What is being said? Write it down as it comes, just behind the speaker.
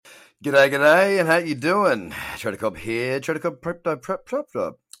G'day, g'day, and how you doing? Trader Cobb here, Trader Cobb Trader Cobb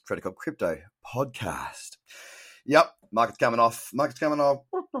Crypto Podcast. Yep, market's coming off.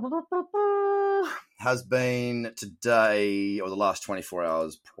 Has been today or the last 24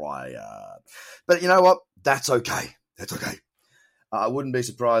 hours prior. But you know what? That's okay. I wouldn't be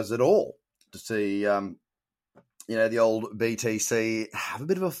surprised at all to see, the old BTC have a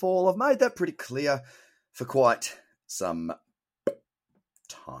bit of a fall. I've made that pretty clear for quite some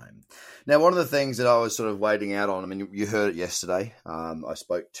time. Now, one of the things that I was sort of waiting out on, I mean, you heard it yesterday. I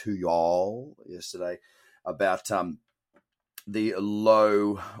spoke to y'all yesterday about the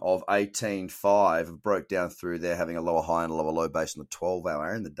low of 18.5 broke down through there, having a lower high and a lower low based on the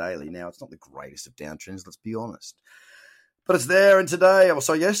 12-hour and the daily. Now, it's not the greatest of downtrends, let's be honest. But it's there, and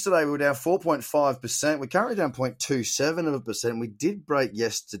yesterday we were down 4.5%. We're currently down 0.27%. We did break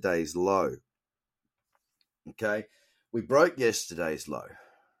yesterday's low. Okay, we broke yesterday's low.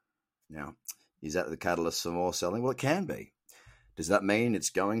 Now, is that the catalyst for more selling? Well, it can be. Does that mean it's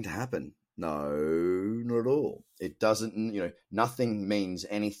going to happen? No, not at all. It doesn't, nothing means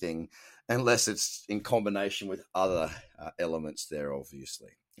anything unless it's in combination with other elements there,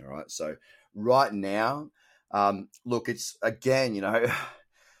 obviously. All right, so right now, look, it's, again,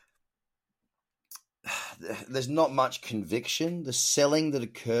 there's not much conviction. The selling that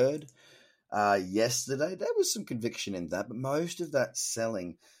occurred yesterday, there was some conviction in that, but most of that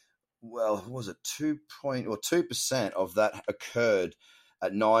selling, well, was it 2% of that occurred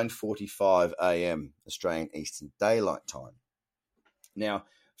at 9:45 a.m. Australian Eastern Daylight Time. Now,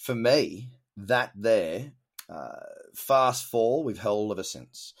 for me, that there, fast fall, we've held ever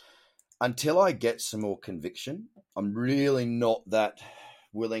since. Until I get some more conviction, I'm really not that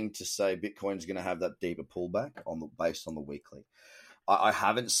willing to say Bitcoin's going to have that deeper pullback based on the weekly. I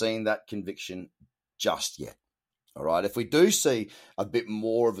haven't seen that conviction just yet. All right. If we do see a bit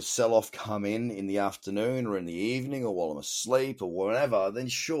more of a sell-off come in the afternoon or in the evening or while I'm asleep or whatever, then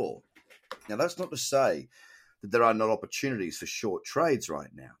sure. Now, that's not to say that there are not opportunities for short trades right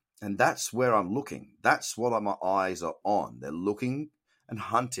now. And that's where I'm looking. That's what my eyes are on. They're looking and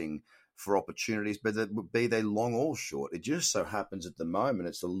hunting for opportunities, but be they long or short. It just so happens at the moment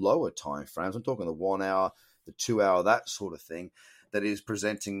it's the lower time frames. I'm talking the 1 hour, the 2 hour, that sort of thing, that is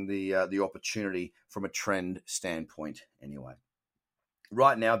presenting the opportunity from a trend standpoint anyway.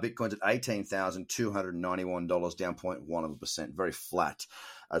 Right now, Bitcoin's at $18,291, down 0.1%, very flat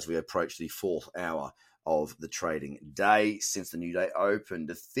as we approach the fourth hour of the trading day since the new day opened.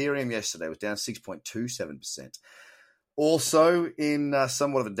 Ethereum yesterday was down 6.27%. Also in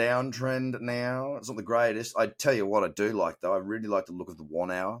somewhat of a downtrend now. It's not the greatest. I tell you what I do like, though. I really like the look of the 1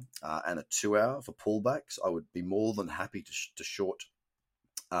 hour and a 2 hour for pullbacks. I would be more than happy to short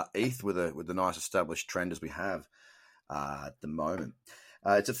ETH with a nice established trend as we have at the moment.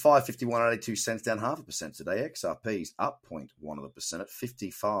 It's at 551.82 cents, down 0.5% today. XRP's up 0.1% at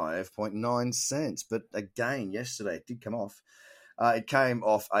 55.9 cents. But again, yesterday it did come off. It came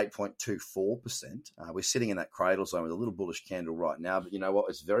off 8.24%. We're sitting in that cradle zone with a little bullish candle right now, but you know what?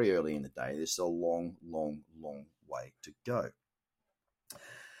 It's very early in the day. There's still a long, long, long way to go.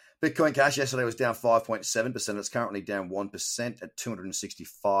 Bitcoin Cash yesterday was down 5.7%. It's currently down 1% at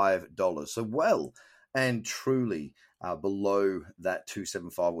 $265. So well and truly below that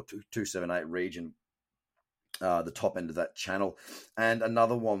 275 or 278 region, the top end of that channel. And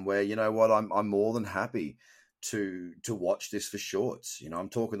another one where, you know what, I'm more than happy to watch this for shorts. I'm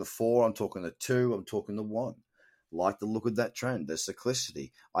talking the 4, I'm talking the 2, I'm talking the 1. Like the look of that trend, the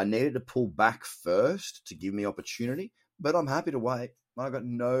cyclicity. I needed to pull back first to give me opportunity, but I'm happy to wait. I've got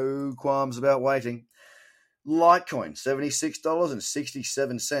no qualms about waiting. Litecoin,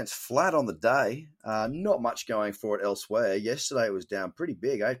 $76.67, flat on the day. Not much going for it elsewhere. Yesterday it was down pretty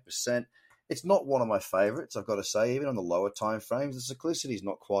big, 8%. It's not one of my favorites, I've got to say, even on the lower time frames. The cyclicity is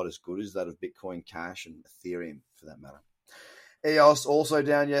not quite as good as that of Bitcoin Cash and Ethereum, for that matter. EOS also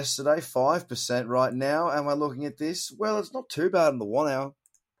down yesterday, 5% right now. Am I looking at this? Well, it's not too bad in the 1 hour.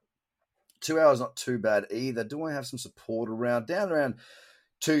 2 hours not too bad either. Do I have some support around? Down around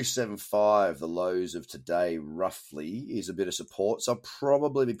 275, the lows of today, roughly, is a bit of support. So I'll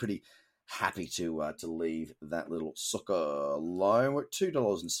probably be pretty happy to leave that little sucker alone. We're at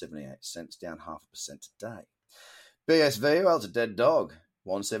 $2.78, down 0.5% today. BSV, well, it's a dead dog.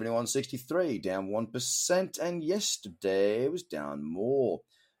 171.63, down 1%. And yesterday it was down more,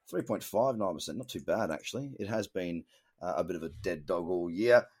 3.59%. Not too bad, actually. It has been a bit of a dead dog all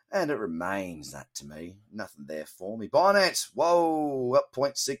year, and it remains that to me. Nothing there for me. Binance, whoa, up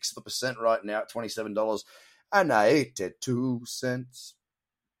 0.6% right now at $27.82.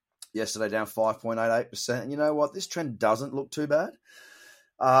 Yesterday down 5.88%. And you know what? This trend doesn't look too bad.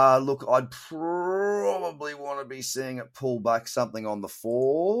 Look, I'd probably want to be seeing it pull back something on the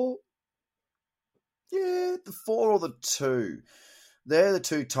 4. Yeah, the 4 or the 2. They're the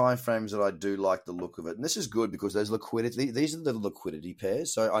two time frames that I do like the look of it. And this is good because there's liquidity. These are the liquidity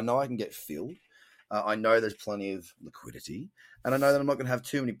pairs. So I know I can get filled. I know there's plenty of liquidity. And I know that I'm not going to have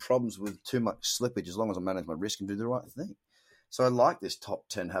too many problems with too much slippage as long as I manage my risk and do the right thing. So I like this top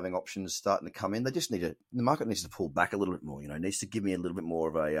 10 having options starting to come in. They just the market needs to pull back a little bit more, needs to give me a little bit more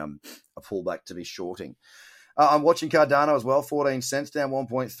of a pullback to be shorting. I'm watching Cardano as well, 14 cents, down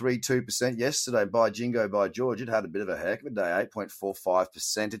 1.32% yesterday. By Jingo, by George, it had a bit of a heck of a day,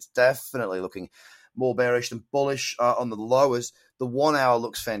 8.45%. It's definitely looking more bearish than bullish on the lowers. The 1 hour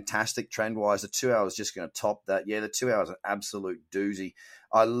looks fantastic trend-wise. The 2 hours just going to top that. Yeah, the 2 hours an absolute doozy.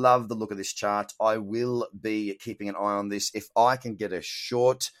 I love the look of this chart. I will be keeping an eye on this. If I can get a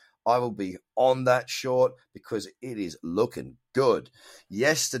short, I will be on that short because it is looking good.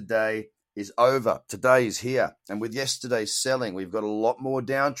 Yesterday is over. Today is here. And with yesterday's selling, we've got a lot more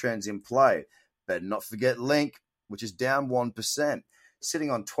downtrends in play. Better not forget Link, which is down 1%, sitting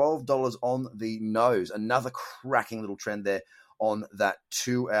on $12 on the nose. Another cracking little trend there on that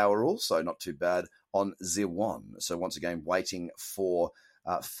 2 hour also. Not too bad on Z1. So once again, waiting for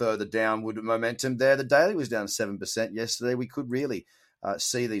further downward momentum there. The daily was down 7% yesterday. We could really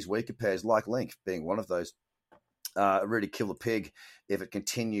see these weaker pairs like Link being one of those really kill the pig if it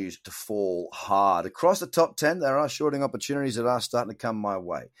continues to fall hard. Across the top 10, there are shorting opportunities that are starting to come my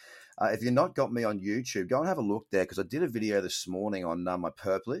way. If you've not got me on YouTube, go and have a look there because I did a video this morning on my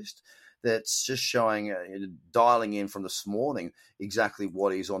perp list that's just showing, dialing in from this morning exactly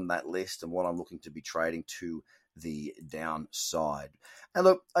what is on that list and what I'm looking to be trading to the downside. And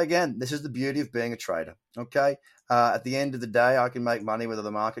look, again, this is the beauty of being a trader, okay? At the end of the day, I can make money whether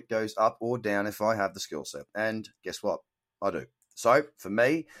the market goes up or down if I have the skill set. And guess what? I do. So for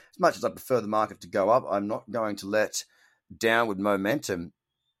me, as much as I prefer the market to go up, I'm not going to let downward momentum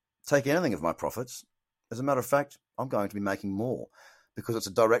take anything of my profits. As a matter of fact, I'm going to be making more because it's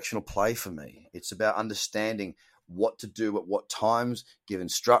a directional play for me. It's about understanding what to do at what times, given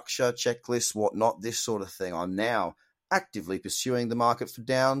structure, checklists, whatnot, this sort of thing. I'm now actively pursuing the market for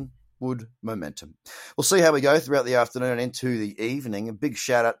downward momentum. We'll see how we go throughout the afternoon and into the evening. A big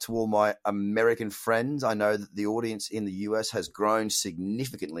shout out to all my American friends. I know that the audience in the US has grown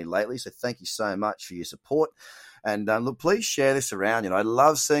significantly lately, so thank you so much for your support. And look, please share this around. I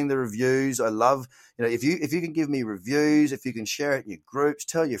love seeing the reviews. I love, if you can give me reviews, if you can share it in your groups,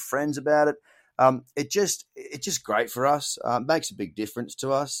 tell your friends about it. It's just great for us. It makes a big difference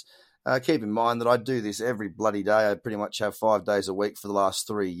to us. Keep in mind that I do this every bloody day. I pretty much have 5 days a week for the last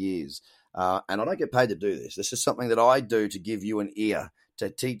 3 years. And I don't get paid to do this. This is something that I do to give you an ear, to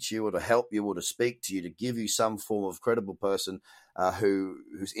teach you or to help you or to speak to you, to give you some form of credible person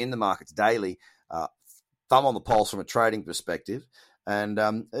who's in the markets daily, thumb on the pulse from a trading perspective. And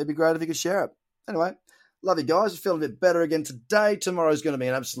it'd be great if you could share it. Anyway, love you guys. You're feeling a bit better again today. Tomorrow's going to be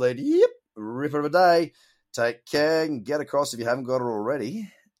an absolute ripper of a day. Take care and get across if you haven't got it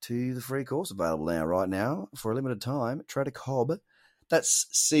already to the free course available right now for a limited time. Trader Cobb. That's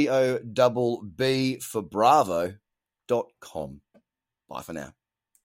COBB for Bravo.com. Bye for now.